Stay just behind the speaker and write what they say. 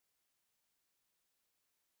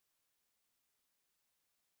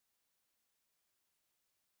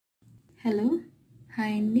Hello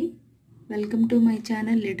hi అండి welcome to my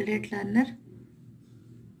channel literate learner.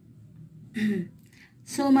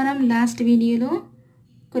 So మనం last వీడియోలో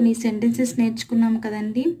కొన్ని సెంటెన్సెస్ నేర్చుకున్నాం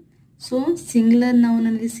కదండి. సో సింగులర్ నౌన్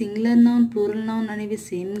అనేది సింగులర్ నౌన్, ప్లూరల్ నౌన్ అనేవి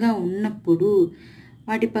సేమ్గా ఉన్నప్పుడు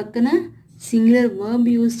వాటి పక్కన సింగులర్ వర్బ్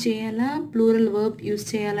యూజ్ చేయాలా, ప్లూరల్ వర్బ్ యూజ్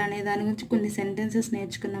చేయాలా అనే దాని గురించి కొన్ని సెంటెన్సెస్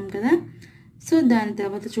నేర్చుకున్నాం కదా. సో దాని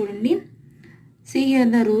తర్వాత చూడండి, see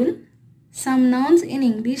here the rule. Some nouns in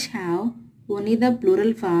English have only the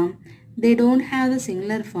plural form. They don't have the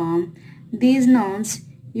singular form. These nouns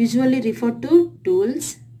usually refer to tools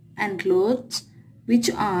and clothes which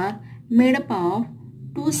are made up of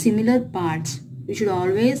two similar parts. We should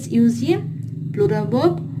always use a plural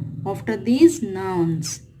verb after these nouns.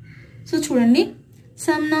 So చూడండి,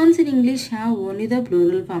 some nouns in English have only the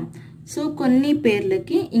plural form. So కొన్ని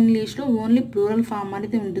పేర్లకి ఇంగ్లీష్లో only plural form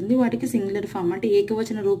అనేది ఉంటుంది, వాటికి singular form అంటే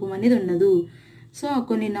ఏకవచన రూపం అనేది ఉండదు. సో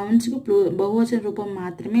కొన్ని నౌన్స్కు బహువచన రూపం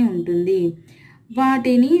మాత్రమే ఉంటుంది.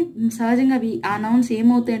 వాటిని సహజంగా ఆ నౌన్స్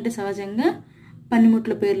ఏమవుతాయంటే సహజంగా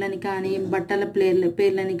పనిముట్ల పేర్లని కానీ, బట్టల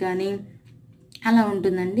పేర్లని కానీ అలా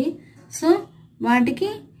ఉంటుందండి. సో వాటికి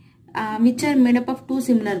which are made up of two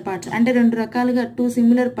similar parts, అంటే రెండు రకాలుగా టూ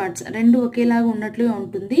సిమిలర్ పార్ట్స్, రెండు ఒకేలాగా ఉన్నట్లుగా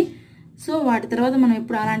ఉంటుంది. సో వాటి తర్వాత మనం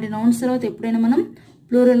ఎప్పుడు అలాంటి నౌన్స్ తర్వాత ఎప్పుడైనా మనం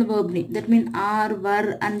ప్లూరల్ వర్బ్ని, దట్ మీన్ ఆర్, వర్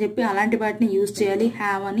అని చెప్పి అలాంటి వాటిని యూజ్ చేయాలి.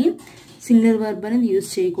 హ్యావ్ అని సింగులర్ వర్బ్ అనేది యూజ్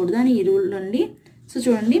చేయకూడదు అని ఈ రూల్ అండి. సో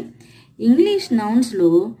చూడండి, ఇంగ్లీష్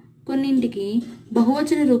నౌన్స్లో కొన్నింటికి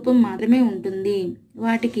బహువచన రూపం మాత్రమే ఉంటుంది,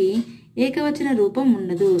 వాటికి ఏకవచన రూపం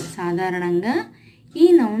ఉండదు. సాధారణంగా ఈ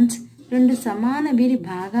నౌన్స్ రెండు సమాన విడి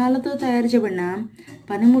భాగాలతో తయారు చేయబడిన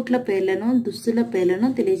పనిముట్ల పేర్లను, దుస్తుల పేర్లను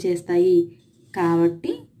తెలియజేస్తాయి.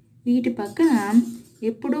 కాబట్టి వీటి పక్కన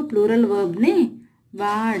ఎప్పుడూ ప్లూరల్ వర్బ్ని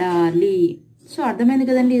వాడాలి. సో అర్థమైంది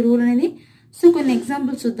కదండి ఈ రూల్ అనేది. సో కొన్ని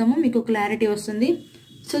ఎగ్జాంపుల్స్ చూద్దాము, మీకు క్లారిటీ వస్తుంది.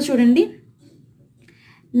 సో చూడండి,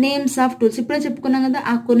 నేమ్స్ ఆఫ్ టూల్స్ ఇప్పుడే చెప్పుకున్నాం కదా,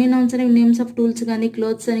 ఆ కొన్ని నౌన్స్ అనేవి నేమ్స్ ఆఫ్ టూల్స్ కానీ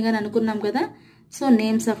క్లోత్స్ అని కానీ అనుకున్నాం కదా. సో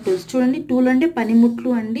నేమ్స్ ఆఫ్ టూల్స్ చూడండి, టూల్ అంటే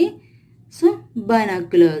పనిముట్లు అండి. సో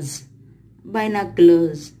బైనాక్యులర్స్,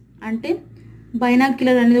 బైనాక్యులర్స్ అంటే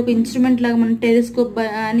బైనాక్యులర్ అనేది ఒక ఇన్స్ట్రుమెంట్ లాగా మనం టెలిస్కోప్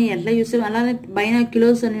అని ఎట్లా యూస్ అలానే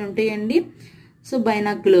బైనాక్యులర్స్ అని ఉంటాయండి. సో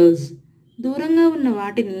బైనాక్యులర్స్ దూరంగా ఉన్న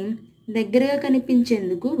వాటిని దగ్గరగా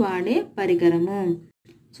కనిపించేందుకు వాడే పరికరము.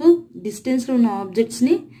 సో డిస్టెన్స్లో ఉన్న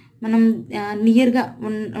ఆబ్జెక్ట్స్ని మనం నియర్గా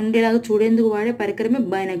ఉండేలాగా చూడేందుకు వాడే పరికరమే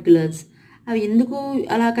బైనాక్యులర్స్. అవి ఎందుకు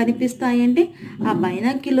అలా కనిపిస్తాయి అంటే ఆ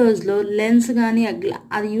బైనాక్యులర్స్లో లెన్స్ కానీ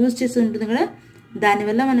అది యూజ్ చేసి ఉంటుంది కదా,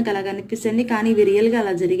 దానివల్ల మనకు అలా కనిపిస్తుంది. కానీ ఇవి రియల్గా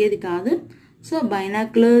అలా జరిగేది కాదు. So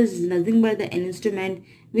binoculars is nothing but the instrument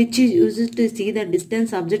which is used to see the distance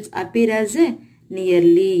objects appear as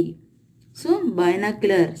nearly. So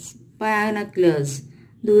binoculars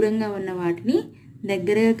దూరంగా ఉన్న వాటిని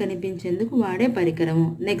దగ్గరగా కనిపించేందుకు వాడే పరికరము.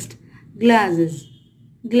 నెక్స్ట్ గ్లాసెస్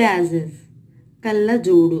కళ్ళ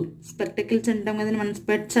జోడు. స్పెక్టకిల్స్ అంటాం కదండి, మనం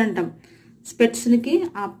స్పెట్స్ అంటాం. స్పెట్స్కి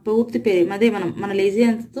ఆ పూర్తి పేరు అదే మన లేజీ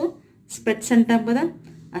అంతతో స్పెట్స్ అంటాం కదా,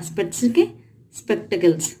 ఆ స్పెట్స్కి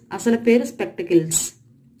స్పెక్టకిల్స్, అసలు పేరు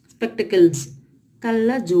స్పెక్టకిల్స్ కళ్ళ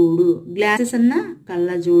జోడు. గ్లాసెస్ అన్న కళ్ళ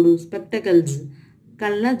జోడు, స్పెక్టకిల్స్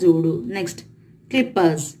కళ్ళ జోడు. నెక్స్ట్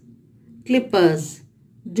క్లిప్పర్స్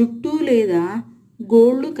జుట్టు లేదా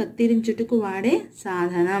గోళ్ళు కత్తిరించుటకు వాడే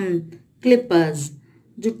సాధనం. క్లిప్పర్స్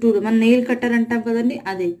జుట్టు, మన నెయిల్ కట్టర్ అంటాం కదండి,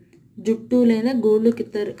 అదే జుట్టు లేదా గోళ్ళు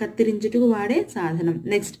కత్తిరించుటకు వాడే సాధనం.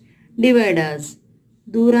 నెక్స్ట్ డివైడర్స్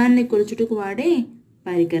దూరాన్ని కొలుచుటకు వాడే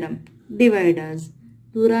పరికరం. డివైడర్స్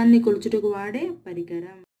దూరాన్ని కొలుచుటకు వాడే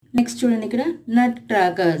పరికరం. నెక్స్ట్ చూడండి, ఇక్కడ నట్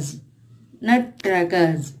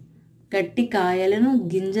ట్రాకర్స్ గట్టి కాయలను,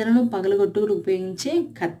 గింజలను పగలగొట్టుకు ఉపయోగించే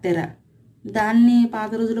కత్తెర. దాన్ని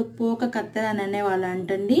పాత రోజుల్లో పోక కత్తెర అని అనేవాళ్ళు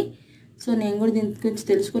అంటండి. సో నేను కూడా దీని గురించి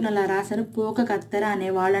తెలుసుకుని అలా రాశాను, పోక కత్తెర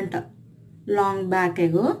అనేవాళ్ళంట లాంగ్ బ్యాక్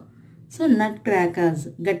ఎగో. సో నట్ ట్రాకర్స్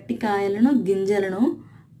గట్టి కాయలను, గింజలను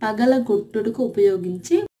పగలగొట్టుటకు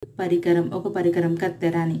ఉపయోగించే పరికరం, ఒక పరికరం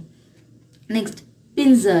కత్తెర అని. నెక్స్ట్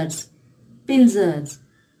పింజర్స్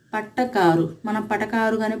పట్టకారు, మనం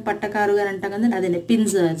పటకారు కానీ పట్టకారు కానీ అంటాం కదా, అదే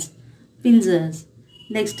పింజర్స్.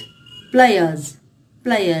 నెక్స్ట్ ప్లయర్స్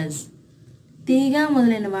తీగ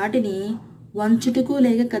మొదలైన వాటిని వంచుటకు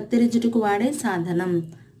లేక కత్తిరించుటకు వాడే సాధనం.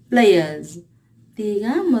 ప్లయర్స్ తీగ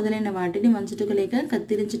మొదలైన వాటిని వంచుటకు లేక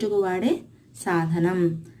కత్తిరించుటకు వాడే సాధనం.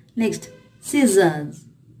 నెక్స్ట్ సిజర్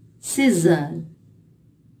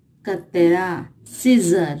కత్తెర,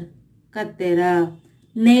 కత్తెర.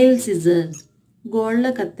 నెయిల్ సిజర్స్ గోళ్ళ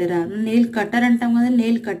కత్తెర. నెయిల్ కట్టర్ అంటాం కదా,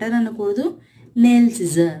 నెయిల్ కట్టర్ అనకూడదు, నెయిల్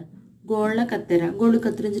సిజర్ గోళ్ళ కత్తెర, గోళ్ళు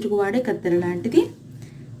కత్తిరించుటకు వాడే కత్తెర లాంటిది.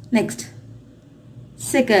 నెక్స్ట్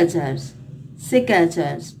సెకాచర్స్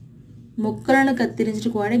మొక్కలను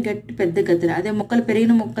కత్తిరించడానికి వాడే గట్టి పెద్ద కత్తిర. అదే మొక్కలు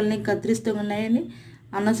పెరిగిన మొక్కల్ని కత్తిరిస్తూ ఉన్నాయని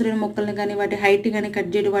అనవసరమైన మొక్కల్ని కానీ వాటి హైట్ కానీ కట్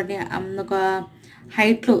చేయడం వాటిని ఒక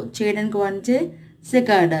హైట్లో చేయడానికి వాడించే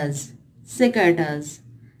సెకాడాస్.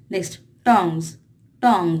 నెక్స్ట్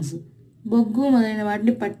టాంగ్స్ బొగ్గు మొదలైన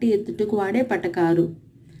వాటిని పట్టి ఎత్తుటకు వాడే పటకారు.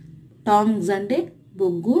 టాంగ్స్ అంటే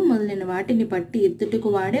బొగ్గు మొదలైన వాటిని పట్టి ఎత్తుటకు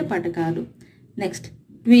వాడే పటకారు. నెక్స్ట్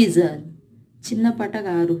ట్వీజర్ చిన్న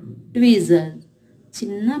పటకారు.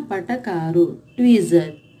 చిన్న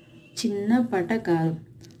పటకారు.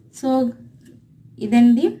 సో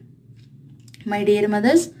ఇదండి మై డియర్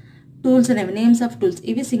మదర్స్ టూల్స్ అనేవి, నేమ్స్ ఆఫ్ టూల్స్.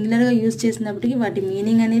 ఇవి సింగులర్గా యూజ్ చేసినప్పటికీ వాటి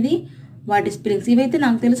మీనింగ్ అనేది, వాటి స్పెల్లింగ్స్ ఇవైతే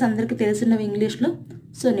నాకు తెలుసు, అందరికీ తెలిసినవి ఇంగ్లీష్లో.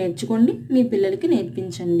 సో నేర్చుకోండి, మీ పిల్లలకి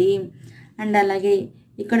నేర్పించండి. అండ్ అలాగే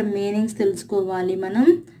ఇక్కడ మీనింగ్స్ తెలుసుకోవాలి, మనం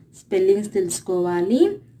స్పెల్లింగ్స్ తెలుసుకోవాలి,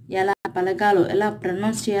 ఎలా పలకాలో ఎలా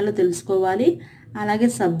ప్రొనౌన్స్ చేయాలో తెలుసుకోవాలి. అలాగే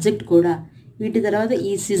సబ్జెక్ట్ కూడా. వీటి తర్వాత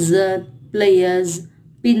ఈ సిజర్, ప్లేయర్స్,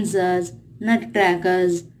 పిన్సర్స్, నట్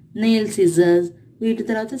క్రాకర్స్, నెయిల్ సిజర్స్. వీటి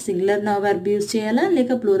తర్వాత సింగులర్ వర్బ్ యూజ్ చేయాలా లేక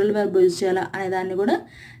ప్లూరల్ వర్బ్ యూజ్ చేయాలా అనే దాన్ని కూడా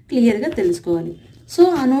క్లియర్గా తెలుసుకోవాలి. సో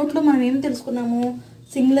ఆ నోట్లో మనం ఏం తెలుసుకున్నాము,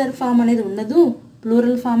 సింగులర్ ఫామ్ అనేది ఉండదు,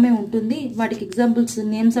 ప్లూరల్ ఫామే ఉంటుంది. వాటికి examples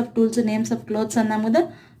names of tools, names of clothes అన్నాం కదా.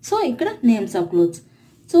 సో ఇక్కడ నేమ్స్ ఆఫ్ క్లోత్స్.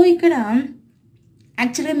 సో ఇక్కడ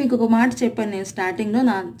యాక్చువల్గా మీకు ఒక మాట చెప్పాను నేను స్టార్టింగ్లో,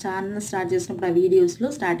 నా ఛానల్ స్టార్ట్ చేసినప్పుడు ఆ వీడియోస్లో,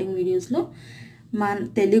 స్టార్టింగ్ వీడియోస్లో, మన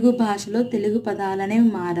తెలుగు భాషలో తెలుగు పదాలు అనేవి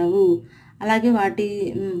మారవు, అలాగే వాటి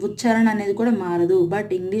ఉచ్చారణ అనేది కూడా మారదు.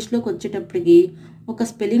 బట్ ఇంగ్లీష్లోకి వచ్చేటప్పటికి ఒక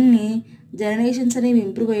స్పెల్లింగ్ని జనరేషన్స్ అనేవి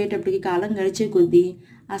ఇంప్రూవ్ అయ్యేటప్పటికి కాలం గడిచే కొద్దీ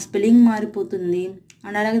ఆ స్పెల్లింగ్ మారిపోతుంది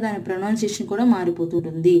అండ్ అలాగే దాని ప్రొనౌన్సియేషన్ కూడా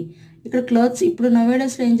మారిపోతుంటుంది. ఇక్కడ క్లోత్స్ ఇప్పుడు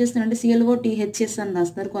నవేడేస్లో ఏం చేస్తున్నారంటే CLOTHS అని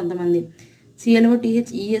రాస్తున్నారు కొంతమంది,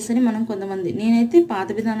 CLOTHES అని మనం కొంతమంది. నేనైతే పాత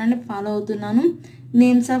విధానాన్ని ఫాలో అవుతున్నాను,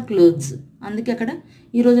 నేమ్స్ ఆఫ్ క్లోత్స్. అందుకే అక్కడ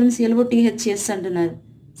ఈ రోజున CLOTHS అంటున్నారు,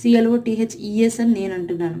 CLOTHES అని నేను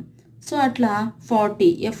అంటున్నాను. సో అట్లా 40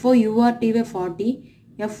 FORTY.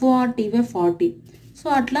 సో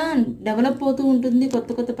అట్లా డెవలప్ అవుతూ ఉంటుంది,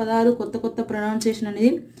 కొత్త పదాలు, కొత్త ప్రొనౌన్సియేషన్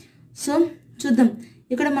అనేది. సో చూద్దాం.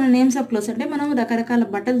 ఇక్కడ మన నేమ్స్ ఆఫ్ క్లోత్స్ అంటే మనం రకరకాల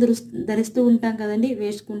బట్టలు ధరిస్తూ ఉంటాం కదండి,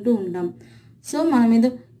 వేసుకుంటూ ఉంటాం. సో మన మీద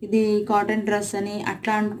ఇది కాటన్ డ్రెస్ అని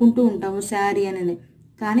అట్లా అనుకుంటూ ఉంటాము, శారీ అనేది.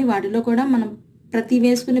 కానీ వాటిలో కూడా మనం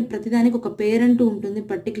వేసుకునే ప్రతిదానికి ఒక పేరంటూ ఉంటుంది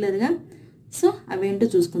పర్టికులర్గా. సో అవేంటో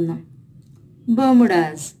చూసుకుందాం.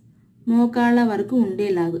 బర్ముడాస్ మోకాళ్ళ వరకు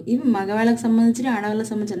ఉండేలాగు. ఇవి మగవాళ్ళకి సంబంధించిన, ఆడవాళ్ళకి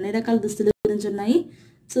సంబంధించిన అన్ని రకాల దుస్తుల గురించి ఉన్నాయి.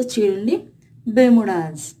 సో చూడండి,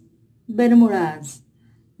 బెర్ముడాస్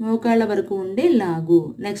మోకాళ్ళ వరకు ఉండేలాగు.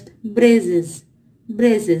 నెక్స్ట్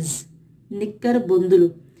బ్రేజెస్ నిక్కర్ బొందులు.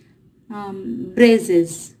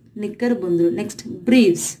 నిక్కర్ బొందులు. నెక్స్ట్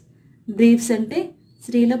బ్రీఫ్స్ అంటే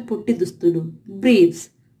స్త్రీల పొట్టి దుస్తులు.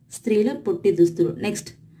 స్త్రీల పొట్టి దుస్తులు. నెక్స్ట్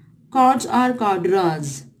కార్డ్స్ ఆర్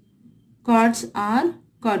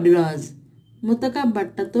కార్డ్రాజ్ ముతక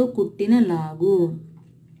బట్టతో కుట్టిన లాగు.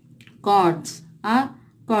 కార్డ్స్ ఆర్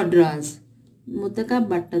కార్డ్రాజ్ ముతక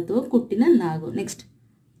బట్టతో కుట్టిన లాగు. నెక్స్ట్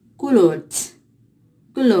కులోట్స్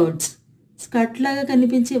స్కర్ట్ లాగా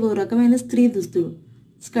కనిపించే ఓ రకమైన స్త్రీ దుస్తులు.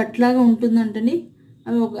 స్కర్ట్ లాగా ఉంటుందంటండి,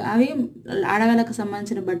 అవి ఆడవాళ్ళకు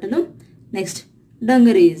సంబంధించిన బట్టలు. నెక్స్ట్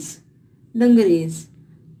డంగరీస్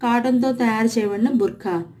కాటన్తో తయారు చేయబడిన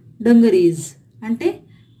బుర్ఖా. డంగరీస్ అంటే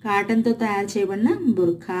కాటన్తో తయారు చేయబడిన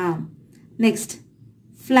బుర్ఖా. నెక్స్ట్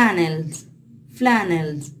ఫ్లానెల్స్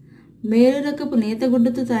మేలు రకపు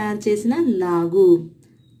నేతగుడ్డతో తయారు చేసిన లాగు.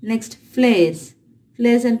 నెక్స్ట్ ఫ్లేర్స్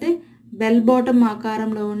అంటే బెల్ బాటమ్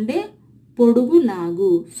ఆకారంలో ఉండే పొడుగు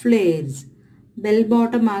లాగు. బెల్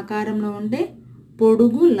బాటమ్ ఆకారంలో ఉండే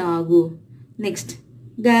పొడుగు లాగు. నెక్స్ట్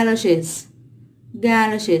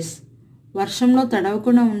గ్యాలషెస్ వర్షంలో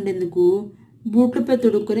తడవకుండా ఉండేందుకు బూట్లపై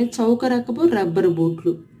తొడుక్కునే చౌక రకపు రబ్బరు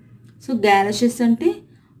బూట్లు. సో గ్యాలషెస్ అంటే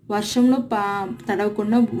వర్షంలో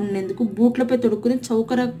తడవకుండా ఉండేందుకు బూట్లపై తొడుక్కునే చౌక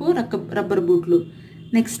రకపు రబ్బరు బూట్లు.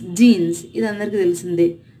 నెక్స్ట్ జీన్స్, ఇది అందరికీ తెలిసిందే,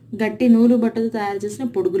 గట్టి నూలు బట్టతో తయారు చేసిన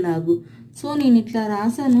పొడుగులాగు. సో నేను ఇట్లా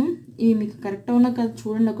రాశాను, ఇవి మీకు కరెక్ట్ అవునా కదా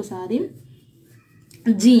చూడండి ఒకసారి.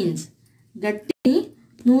 జీన్స్ గట్టి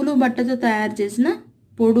నూలు బట్టతో తయారు చేసిన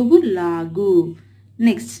పొడుగు లాగు.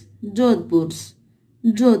 నెక్స్ట్ జోధ్పూర్స్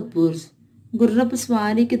గుర్రపు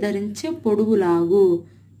స్వారీకి ధరించే పొడుగులాగు.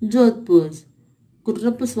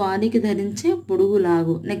 గుర్రపు స్వారీకి ధరించే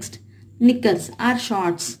పొడుగులాగు. Next knickers are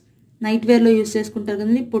shorts night వేర్లో use చేసుకుంటారు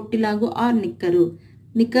కదండి, పొట్టిలాగు are knicker.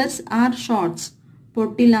 Knickers are shorts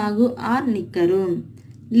పొట్టిలాగు are knicker.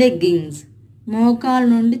 Leggings మోకాల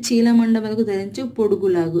నుండి చీలమండ వరకు ధరించే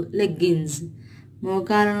పొడుగులాగు.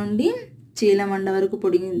 మోకాల నుండి చీలమండ వరకు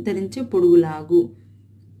ధరించే పొడుగులాగు.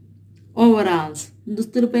 ఓవరాల్స్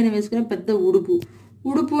దుస్తులపైన వేసుకునే పెద్ద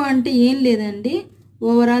ఉడుపు అంటే ఏం లేదండి,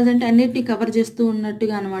 ఓవరాల్స్ అంటే అన్నిటిని కవర్ చేస్తూ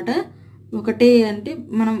ఉన్నట్టుగా అనమాట. ఒకటే అంటే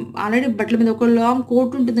మనం ఆల్రెడీ బట్టల మీద ఒక లాంగ్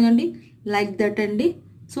కోట్ ఉంటుంది కండి, లైక్ దట్ అండి.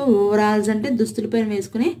 సో ఓవరాల్స్ అంటే దుస్తులపైన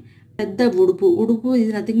వేసుకునే పెద్ద ఉడుపు. ఉడుపు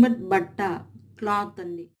ఇది నథింగ్ బట్ బట్ట, క్లాత్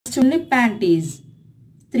అండి. చూడండి ప్యాంటీస్,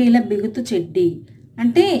 స్త్రీల బిగుతు చెడ్డి.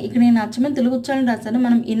 అంటే ఇక్కడ నేను అచ్చమైన తెలుగు ఉచ్చారణ రాశాను.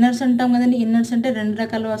 మనం ఇన్నర్స్ అంటాం కదండి. ఇన్నర్స్ అంటే 2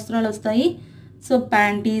 రకాల వస్త్రాలు వస్తాయి. సో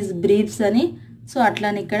ప్యాంటీస్, బ్రీఫ్స్ అని. సో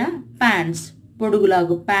అట్లానే ఇక్కడ ప్యాంట్స్,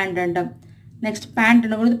 పొడుగులాగు ప్యాంట్ అంటాం. నెక్స్ట్ ప్యాంట్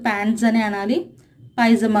అనకూడదు, ప్యాంట్స్ అని అనాలి.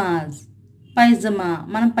 పైజమాస్, పైజమా,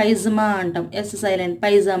 మనం పైజమా అంటాం, yes silent,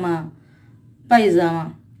 pyjama, pyjama.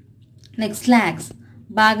 Next slacks,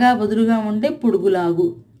 బాగా వదులుగా ఉండే పొడుగులాగు,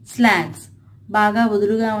 స్లాక్స్, బాగా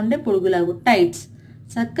వదులుగా ఉండే పొడుగులాగు. టైట్స్,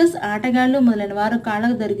 సర్కస్ ఆటగాళ్ళు మొదలైన వారు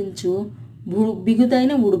కాళ్ళకు ధరించు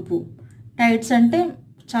బిగుతైన ఉడుపు. టైట్స్ అంటే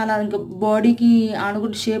చాలా ఇంకా బాడీకి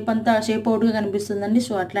ఆనుకుంటే షేప్ అంతా షేప్ అవుట్గా కనిపిస్తుందండి.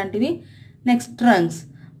 సో అట్లాంటివి. నెక్స్ట్ ట్రంక్స్,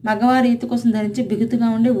 మగవారి ఈత కోసం ధరించే బిగుతుగా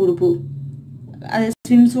ఉండే ఉడుపు, అదే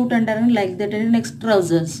స్విమ్ సూట్ అంటారని, లైక్ దట్ అండి. Next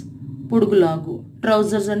trousers, పొడుగులాగు.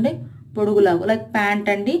 ట్రౌజర్స్ అంటే పొడుగులాగు, లైక్ ప్యాంట్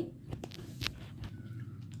అండి.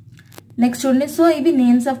 నెక్స్ట్ చూడండి, సో ఇవి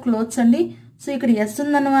నేమ్స్ ఆఫ్ క్లోత్స్ అండి. సో ఇక్కడ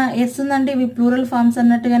ఎస్ ఉందంటే ఇవి ప్లూరల్ ఫార్మ్స్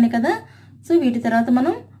అన్నట్టుగానే కదా. సో వీటి తర్వాత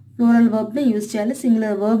మనం ప్లూరల్ వర్బ్ని యూజ్ చేయాలి,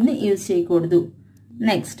 సింగులర్ వర్బ్ని యూజ్ చేయకూడదు.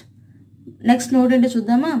 నెక్స్ట్ నోట్ ఏంటో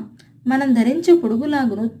చూద్దామా. మనం ధరించే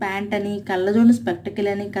పొడుగులాగును ప్యాంట్ అని, కళ్ళజోడు స్పెక్టకిల్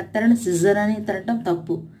అని, కత్తెరను సిజర్ అని తినటం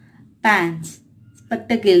తప్పు. ప్యాంట్స్,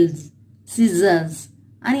 స్పెక్టకిల్స్, సిజర్స్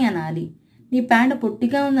అని అనాలి. నీ ప్యాంట్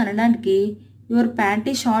పొట్టిగా ఉంది అనడానికి యువర్ ప్యాంట్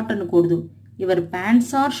ఈ షార్ట్ అనకూడదు, యువర్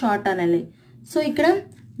ప్యాంట్స్ ఆర్ షార్ట్ అనాలి. సో ఇక్కడ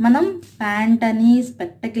మనం ప్యాంట్ అని,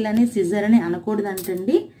 స్పెక్టకిల్ అని, సిజర్ అని అనకూడదు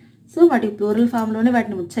అంటండి. సో వాటి ప్లూరల్ ఫామ్లోనే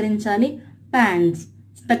వాటిని ఉచ్చరించాలి. ప్యాంట్స్,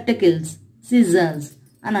 స్పెక్టకిల్స్, సిజర్స్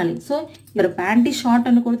అనాలి. సో యువర్ ప్యాంట్ ఈ షార్ట్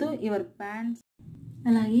అనకూడదు, యువర్ ప్యాంట్స్.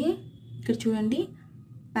 అలాగే ఇక్కడ చూడండి,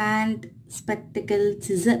 ప్యాంట్, స్పెక్టకిల్,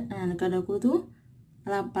 సిజర్ అని అనకూడదు,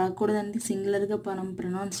 అలా పడకూడదండి. సింగులర్గా మనం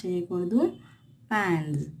ప్రొనౌన్స్ చేయకూడదు.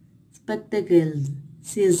 ప్యాంట్స్, స్పెక్టకిల్స్,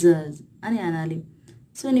 సిజర్స్ అని అనాలి.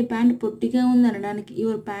 సో నీ ప్యాంట్ పొట్టిగా ఉంది అనడానికి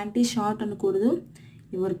యువర్ ప్యాంట్ ఈ షార్ట్ అనకూడదు,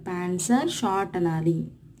 యువర్ ప్యాంట్స్ ఆర్ షార్ట్ అనాలి.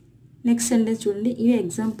 నెక్స్ట్ సెంటెన్స్ చూడండి, ఇవి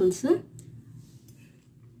ఎగ్జాంపుల్స్.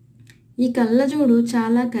 ఈ కళ్ళజోడు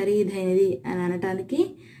చాలా ఖరీదైనది అని అనటానికి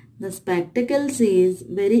the spectacles is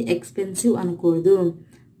very expensive అనకూడదు,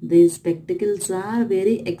 the spectacles are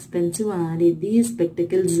very expensive అనాలి. The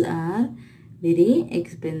spectacles are very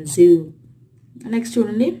expensive. Next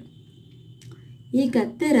చూడండి, ఈ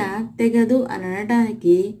కత్తెర తెగదు అని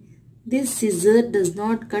అనడానికి this scissor does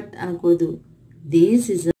not cut అనకూడదు, the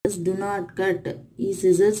scissors do not cut. ఈ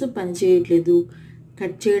సిజర్స్ పనిచేయట్లేదు,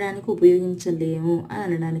 కట్ చేయడానికి ఉపయోగించలేము అని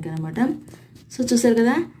అనడానికి అనమాట. సో చూసారు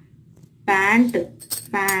కదా, pant,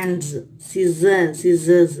 pants, scissor,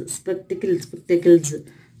 scissors, spectacles, spectacles.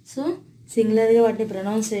 So సింగులర్గా వాటిని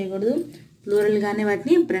ప్రొనౌన్స్ చేయకూడదు, ప్లూరల్గానే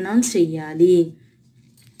వాటిని ప్రొనౌన్స్ చేయాలి.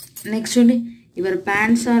 నెక్స్ట్ చూడండి, your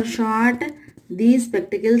pants are short, these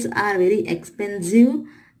spectacles are very expensive,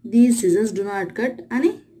 these scissors do not cut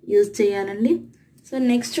అని యూజ్ చేయాలండి. సో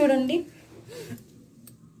నెక్స్ట్ చూడండి,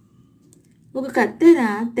 ఒక కత్తెర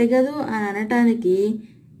తెగదు అని అనటానికి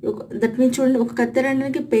దట్ మీన్స్ చూడండి, ఒక కత్తెర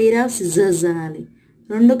అనడానికి పెయిర్ ఆఫ్ సిజర్స్ అనాలి,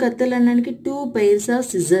 2 కత్తెరలు అనడానికి 2 pairs ఆఫ్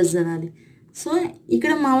సిజర్స్ అనాలి. సో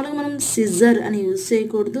ఇక్కడ మామూలుగా మనం సిజర్ అని యూజ్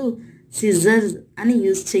చేయకూడదు, సిజర్స్ అని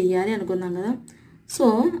యూజ్ చేయాలి అనుకున్నాం కదా. సో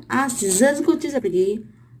ఆ సిజర్స్కి వచ్చేసరికి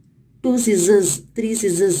 2 scissors, 3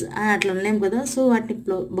 scissors అని అట్లా అనలేం కదా. సో వాటిని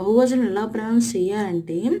బహువచనం ఎలా ప్రొనౌన్స్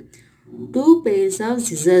చేయాలంటే 2 pairs ఆఫ్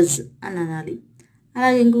scissors అని అనాలి.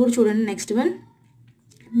 అలాగే ఇంకొకటి చూడండి, నెక్స్ట్ వన్,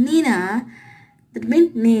 నేనా దట్ మీన్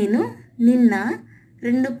నేను నిన్న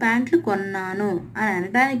 2 ప్యాంట్లు కొన్నాను అని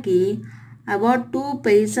అనడానికి I bought 2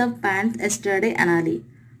 pairs of pants yesterday అనాలి.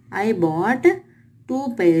 I bought 2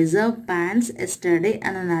 pairs of pants yesterday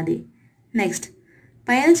అని అనాలి. నెక్స్ట్,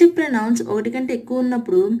 పైన చెప్పిన నౌన్స్ 1 కంటే ఎక్కువ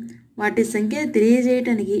ఉన్నప్పుడు వాటి సంఖ్యను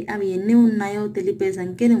తెలియజేయటానికి అవి ఎన్ని ఉన్నాయో తెలిపే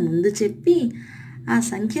సంఖ్యను ముందు చెప్పి ఆ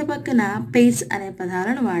సంఖ్య పక్కన పేస్ అనే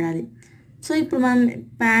పదాలను వాడాలి. సో ఇప్పుడు మనం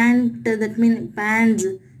pant that mean pants,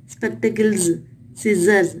 spectacles,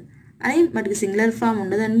 scissors అని వాటికి సింగులర్ ఫామ్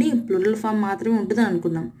ఉండదండి, ప్లూరల్ ఫామ్ మాత్రమే ఉంటుంది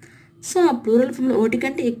అనుకున్నాం. సో ఆ ప్లూరల్ ఫామ్లో 1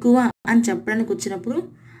 కంటే ఎక్కువ అని చెప్పడానికి వచ్చినప్పుడు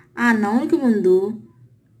ఆ నౌన్కి ముందు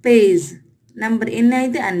పేజ్ నెంబర్ ఎన్ని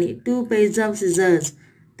అయితే అన్ని 2 pairs of scissors,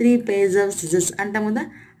 3 pairs of scissors అంటాం కదా,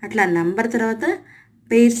 అట్లా నెంబర్ తర్వాత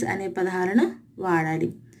పేర్స్ అనే పదాలను వాడాలి.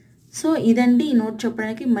 సో ఇదండి ఈ నోట్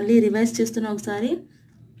చెప్పడానికి. మళ్ళీ రివైజ్ చేస్తున్నా ఒకసారి.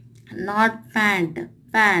 Not pant,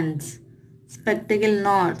 pants, స్పెక్టకిల్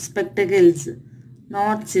not, spectacles,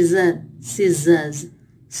 not scissor, scissors.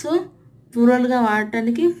 So ప్లూరల్గా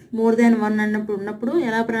వాడటానికి మోర్ దాన్ 1 ఉన్నప్పుడు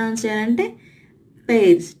ఎలా ప్రొనౌన్స్ చేయాలంటే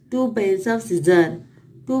pairs, 2 pairs of scissor,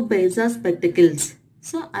 2 pairs of spectacles.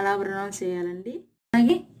 So అలా ప్రొనౌన్స్ చేయాలండి.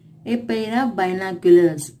 అలాగే ఏ పెయిర్ ఆఫ్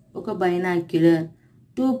బైనాక్యులర్స్, ఒక binocular.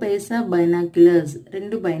 2 pairs of binoculars,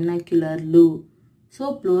 2 బైనాక్యులర్లు. So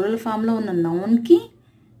plural ఫామ్లో ఉన్న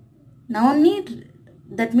నౌన్ని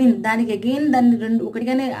దట్ మీన్ దానికి అగైన్ దాన్ని రెండు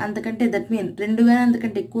ఒకటిగానే అంతకంటే దట్ మీన్ రెండుగానే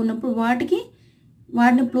అంతకంటే ఎక్కువ ఉన్నప్పుడు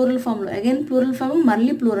వాటిని ప్లూరల్ ఫామ్లో అగైన్ ప్లూరల్ ఫామ్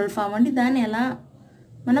మళ్ళీ ప్లూరల్ ఫామ్ అంటే దాన్ని ఎలా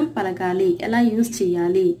మనం పలకాలి, ఎలా యూజ్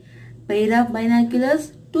చేయాలి. Pair of binoculars,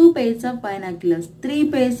 2 pairs of binoculars, 3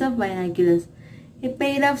 pairs of binoculars. A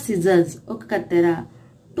pair of scissors, ఒక కత్తెర.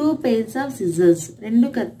 2 pairs of scissors, 2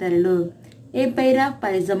 కత్తెరలు. A pair of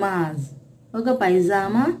పైజమాస్, ఒక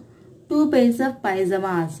pyjama. 2 pairs of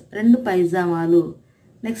పైజమాస్, 2 పైజామాలు.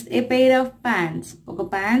 Next a pair of pants, ఒక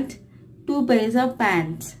pant. 2 pairs of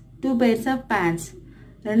pants, 2 pairs of pants,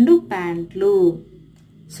 2 ప్యాంట్లు.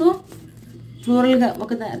 So ప్లూరల్గా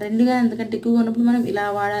రెండుగా అంతకంటే ఎక్కువగా ఉన్నప్పుడు మనం ఇలా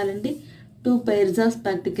వాడాలంటే 2 pairs of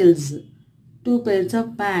spectacles, 2 pairs of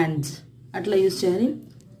pants అట్లా యూజ్ చేయాలి.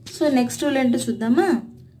 సో నెక్స్ట్ రూల్ ఏంటో చూద్దామా.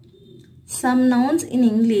 Some nouns in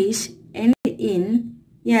English end in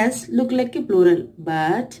yes look like A plural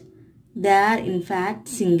but they are in fact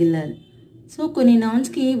singular. So కొన్ని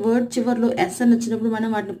నౌన్స్కి వర్డ్ చివరిలో ఎస్ అని వచ్చినప్పుడు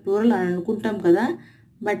మనం వాటిని ప్లూరల్ అని అనుకుంటాం కదా,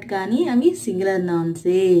 బట్ కానీ అవి singular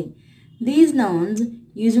నౌన్సే. These nouns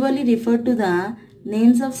usually refer to the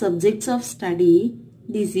names of subjects of study,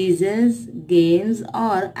 diseases, games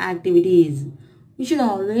or activities. We should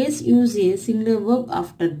always use a singular verb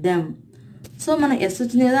after them. So మనం ఎస్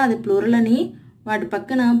వచ్చింది కదా అది ప్లూరల్ అని వాటి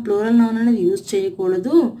పక్కన ప్లూరల్ నౌన్ అనేది యూజ్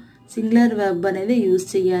చేయకూడదు, singular verb అనేది యూజ్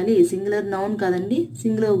చేయాలి. సింగులర్ నౌన్ కాదండి,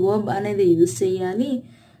 సింగులర్ వర్బ్ అనేది యూజ్ చేయాలి.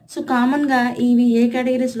 సో కామన్గా ఇవి ఏ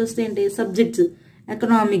కేటగిరీస్లో వస్తాయంటే సబ్జెక్ట్స్,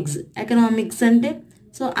 ఎకనామిక్స్ అంటే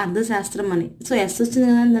సో అర్థశాస్త్రం అని. సో ఎస్ వచ్చింది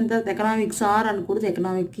కదా దాని తర్వాత ఎకనామిక్స్ ఆర్ అనకూడదు,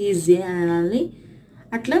 ఎకనామిక్ ఈజీ అని అనాలి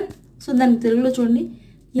అట్లా. సో దానికి తెలుగులో చూడండి,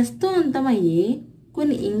 ఎస్తో అంతమయ్యే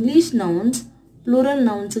కొన్ని ఇంగ్లీష్ నౌన్స్ ప్లూరల్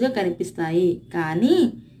నౌన్స్గా కనిపిస్తాయి కానీ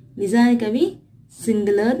నిజానికి అవి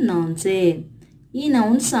సింగులర్ నౌన్సే. ఈ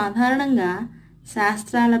నౌన్స్ సాధారణంగా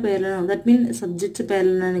శాస్త్రాల పేర్లను దట్ మీన్ సబ్జెక్ట్స్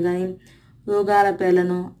పేర్లను కానీ రోగాల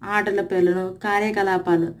పేర్లను, ఆటల పేర్లను,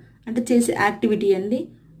 కార్యకలాపాలు అంటే చేసే యాక్టివిటీ అండి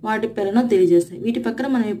వాటి పేర్లను తెలియజేస్తాయి. వీటి పక్కన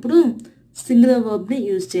మనం ఎప్పుడు సింగులర్ వర్బ్ని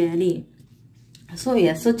యూజ్ చేయాలి. సో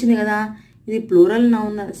ఎస్ వచ్చింది కదా ఇది ప్లూరల్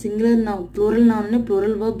నౌన్, ప్లూరల్ నౌన్ అని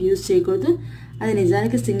ప్లూరల్ వర్బ్ యూజ్ చేయకూడదు, అది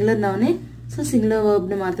నిజానికి సింగులర్ నౌనే. సో సింగులర్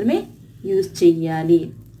వర్బ్ని మాత్రమే యూజ్ చేయాలి.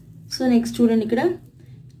 సో నెక్స్ట్ చూడండి ఇక్కడ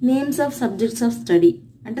names of subjects of study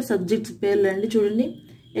అంటే సబ్జెక్ట్స్ పేర్లు అండి. చూడండి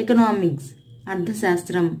ఎకనామిక్స్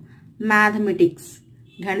అర్థశాస్త్రం, మ్యాథమెటిక్స్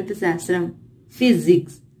గణిత శాస్త్రం,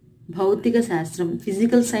 ఫిజిక్స్ భౌతిక శాస్త్రం.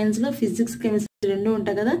 ఫిజికల్ సైన్స్లో ఫిజిక్స్ కెమిస్ట్రీ రెండు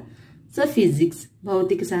ఉంటాయి కదా. సో ఫిజిక్స్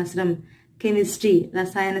భౌతిక శాస్త్రం, కెమిస్ట్రీ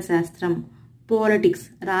రసాయన శాస్త్రం, పాలిటిక్స్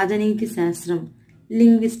రాజనీతి శాస్త్రం,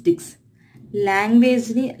 లింగ్విస్టిక్స్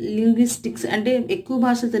అంటే ఎక్కువ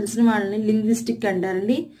భాషలు తెలిసిన వాళ్ళని లింగ్విస్టిక్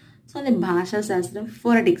అంటారండి. సో అది భాషా శాస్త్రం.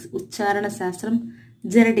 ఫోనెటిక్స్ ఉచ్చారణ శాస్త్రం,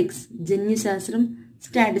 జెనెటిక్స్ జన్యు శాస్త్రం,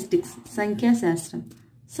 స్టాటిస్టిక్స్ సంఖ్యాశాస్త్రం.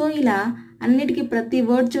 సో ఇలా అన్నిటికీ ప్రతి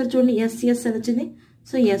వర్డ్ చూడండి ఎస్ అని వచ్చింది.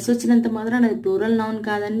 సో ఎస్ వచ్చినంత మాత్రం అది ప్లూరల్ నౌన్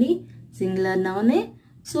కాదండి, సింగులర్ నౌనే.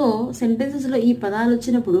 సో సెంటెన్సెస్లో ఈ పదాలు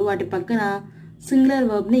వచ్చినప్పుడు వాటి పక్కన సింగులర్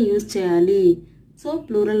వర్బ్ని యూజ్ చేయాలి. సో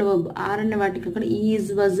ప్లూరల్ వర్బ్ ఆర్ అనే వాటికి అక్కడ ఈజ్,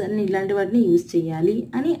 వజ్ అని ఇలాంటి వాటిని యూజ్ చేయాలి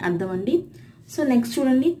అని అర్థం అండి. సో నెక్స్ట్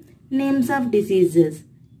చూడండి నేమ్స్ ఆఫ్ డిసీజెస్.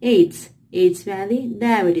 ఎయిడ్స్ వ్యాధి,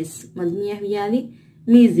 డయాబెటీస్ మధుమేహ వ్యాధి,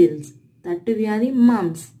 మీజిల్స్ తట్టు వ్యాధి,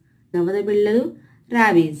 మమ్స్ గవద బిళ్ళలు,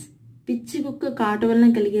 ర్యాబీస్ పిచ్చి కుక్క కాటు వలన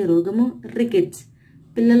కలిగే రోగము, రికెట్స్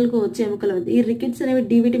పిల్లలకు వచ్చే ఎముకల వ్యాధి. ఈ రికెట్స్ అనేవి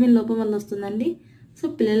డి విటమిన్ లోపం వల్ల వస్తుందండి. సో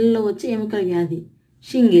పిల్లల్లో వచ్చే ఎముకల వ్యాధి,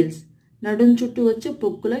 షింగిల్స్ నడుం చుట్టూ వచ్చే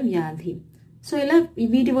పొక్కుల వ్యాధి. సో ఇలా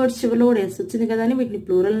వీటి వర్డ్స్ చివరిలో కూడా ఎస్ వచ్చింది కదా అని వీటిని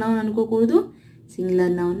ప్లూరల్ నౌన్ అనుకోకూడదు,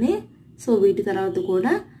 సింగులర్ నౌనే. సో వీటి తర్వాత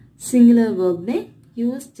కూడా సింగులర్ వర్బ్నే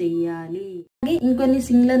యూజ్ చేయాలి. అలాగే ఇంకొన్ని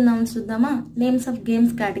సింగులర్ నౌన్స్ చూద్దామా. నేమ్స్ ఆఫ్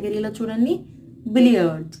గేమ్స్ కేటగిరీలో చూడండి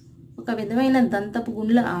బిలియర్డ్స్ ఒక విధమైన దంతపు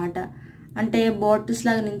గుండ్ల ఆట. అంటే బాటిల్స్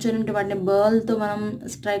లాగా నించొని ఉంటే వాటిని బాల్తో మనం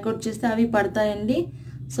స్ట్రైక్అవుట్ చేస్తే అవి పడతాయండి.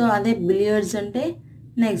 సో అదే బిలియర్డ్స్ అంటే.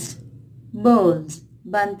 నెక్స్ట్ బౌల్స్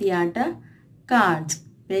బంతి ఆట, కార్డ్స్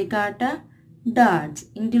పేకాట, డాట్స్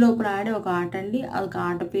ఇంటి లోపల ఆడే ఒక ఆట అండి, అదొక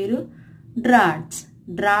ఆట పేరు.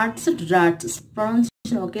 డ్రాట్స్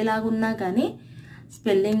ప్రొనౌన్సియేషన్ ఒకేలాగా ఉన్నా కానీ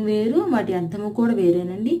స్పెల్లింగ్ వేరు, వాటి అర్థము కూడా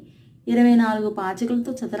వేరేనండి. 24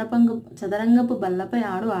 పాచికలతో చదరంగపు బల్లపై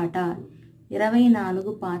ఆడు ఆట.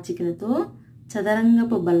 24 పాచికలతో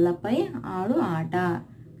చదరంగపు బల్లపై ఆడు ఆట.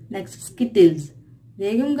 నెక్స్ట్ స్కిటిల్స్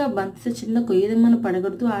వేగంగా బంతితో చిన్న కొయ్యదమ్మను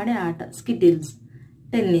పడగొడుతూ ఆడే ఆట స్కిటిల్స్.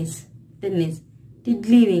 టెన్నిస్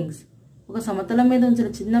టిడ్లీ వింగ్స్ ఒక సమతలం మీద ఉంచిన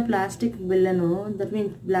చిన్న ప్లాస్టిక్ బిళ్ళను, దట్ మీన్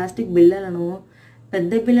ప్లాస్టిక్ బిళ్ళలను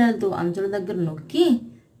పెద్ద బిళ్ళలతో అంచుల దగ్గర నొక్కి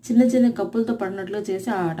చిన్న చిన్న కప్పులతో పడినట్లు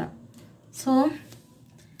చేసే ఆట. సో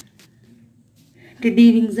టిడ్లీ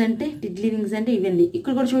వింగ్స్ అంటే ఇవండి.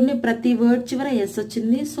 ఇక్కడ కూడా చూడండి, ప్రతి వర్డ్ చివర ఎస్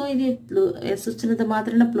వచ్చింది. సో ఇది ఎస్ వచ్చినంత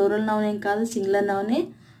మాత్రాన ప్లూరల్ నౌన్ ఏం కాదు, సింగులర్ నౌనే.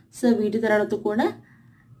 సో వీటి తర్వాత కూడా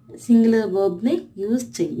సింగులర్ వర్బ్ని యూజ్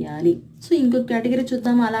చెయ్యాలి. సో ఇంకొక కేటగిరీ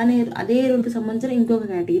చూద్దాం. అలానే అదే రూల్కి సంబంధించిన ఇంకొక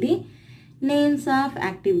కేటగిరీ నేమ్స్ ఆఫ్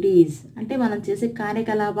యాక్టివిటీస్. అంటే మనం చేసే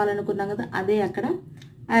కార్యకలాపాలు అనుకున్నాం కదా, అదే అక్కడ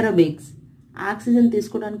ఏరోబిక్స్. ఆక్సిజన్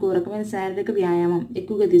తీసుకోవడానికి ఒక రకమైన శారీరక వ్యాయామం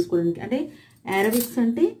ఎక్కువగా తీసుకోవడానికి. అంటే ఏరోబిక్స్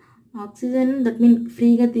అంటే ఆక్సిజన్, దట్ మీన్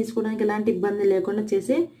ఫ్రీగా తీసుకోవడానికి ఎలాంటి ఇబ్బంది లేకుండా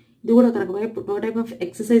చేసే, ఇది కూడా ఒక టైప్ ఆఫ్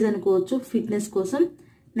ఎక్సర్సైజ్ అనుకోవచ్చు ఫిట్నెస్ కోసం.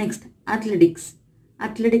 నెక్స్ట్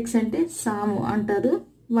అథ్లెటిక్స్ అంటే సాము అంటారు.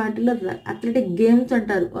 వాటిలో అథ్లెటిక్ గేమ్స్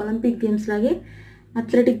అంటారు, ఒలింపిక్ గేమ్స్ లాగే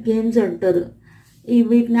అథ్లెటిక్ గేమ్స్ అంటారు.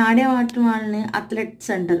 వీటిని ఆడే వాళ్ళని అథ్లెట్స్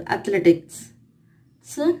అంటారు, అథ్లెటిక్స్.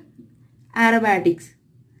 సో యాక్రోబాటిక్స్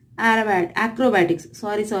యాక్రోబాటిక్స్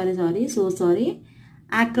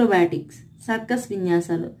సర్కస్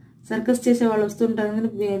విన్యాసాలు. సర్కస్ చేసే వాళ్ళు వస్తుంటారు కానీ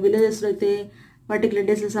విలేజెస్లో అయితే పర్టికులర్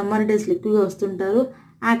డేస్లో, సమ్మర్ డేస్లో ఎక్కువగా వస్తుంటారు.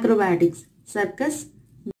 యాక్రోబాటిక్స్ సర్కస్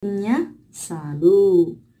విన్యాసాలు.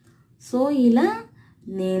 సో ఇలా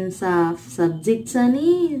నేమ్స్ ఆఫ్ సబ్జెక్ట్స్ అని,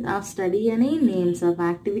 ఆఫ్ స్టడీ అని, నేమ్స్ ఆఫ్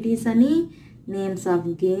యాక్టివిటీస్ అని, నేమ్స్ ఆఫ్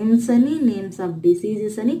గేమ్స్ అని, నేమ్స్ ఆఫ్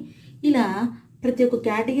డిసీజెస్ అని, ఇలా ప్రతి ఒక్క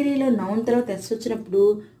కేటగిరీలో నౌన్ తర్వాత ఎస్ వచ్చినప్పుడు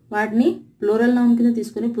వాటిని ప్లూరల్ నౌన్ కింద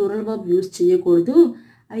తీసుకొని ప్లూరల్ వర్బ్ యూజ్ చేయకూడదు.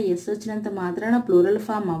 అవి ఎస్ వచ్చినంత మాత్రాన ప్లూరల్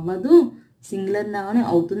ఫామ్ అవ్వదు, సింగులర్ నౌన్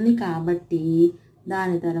అవుతుంది. కాబట్టి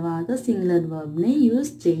దాని తర్వాత సింగులర్ వర్బ్ని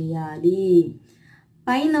యూజ్ చేయాలి.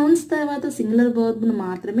 పై నౌన్స్ తర్వాత సింగులర్ వర్బ్ను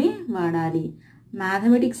మాత్రమే వాడాలి.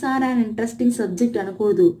 Mathematics are an interesting subject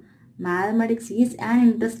అనకూడదు, mathematics is an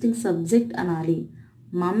interesting subject అనాలి.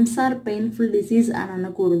 మమ్స్ ఆర్ పెయిన్ఫుల్ డిసీజ్ అని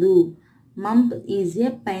అనకూడదు, మంప్ ఈజ్ ఏ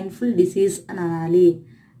పెయిన్ఫుల్ డిసీజ్ అని అనాలి.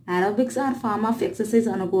 Aerobics are form of exercise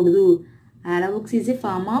అనకూడదు, aerobics is a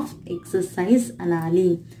form of exercise అనాలి.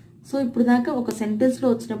 సో ఇప్పుడు దాకా ఒక సెంటెన్స్లో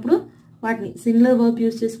వచ్చినప్పుడు వాటిని సింగులర్ వర్బ్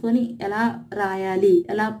యూజ్ చేసుకొని ఎలా రాయాలి,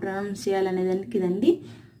 ఎలా ప్రొనౌన్స్ చేయాలి అనేదానికి ఇదండి.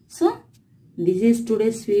 So this is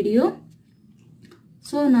today's video.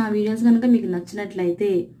 So నా వీడియోస్ కనుక మీకు నచ్చినట్లయితే,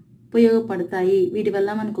 ఉపయోగపడతాయి, వీటి వల్ల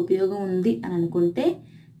మనకు ఉపయోగం ఉంది అని అనుకుంటే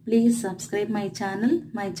please subscribe my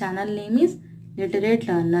channel name is literate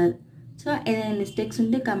learner. So ఏదైనా మిస్టేక్స్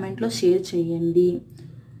ఉంటే కమెంట్లో షేర్ చేయండి.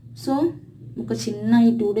 సో ఈ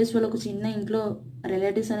 2 days వల్ల ఒక చిన్న ఇంట్లో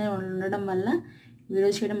రిలేటివ్స్ అనేవి ఉండడం వల్ల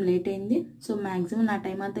వీడియో చేయడం లేట్ అయింది. సో మ్యాక్సిమం నా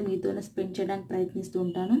టైం అంతా మీతోనే స్పెండ్ చేయడానికి ప్రయత్నిస్తూ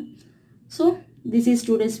ఉంటాను. So this is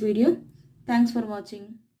today's video. Thanks for watching.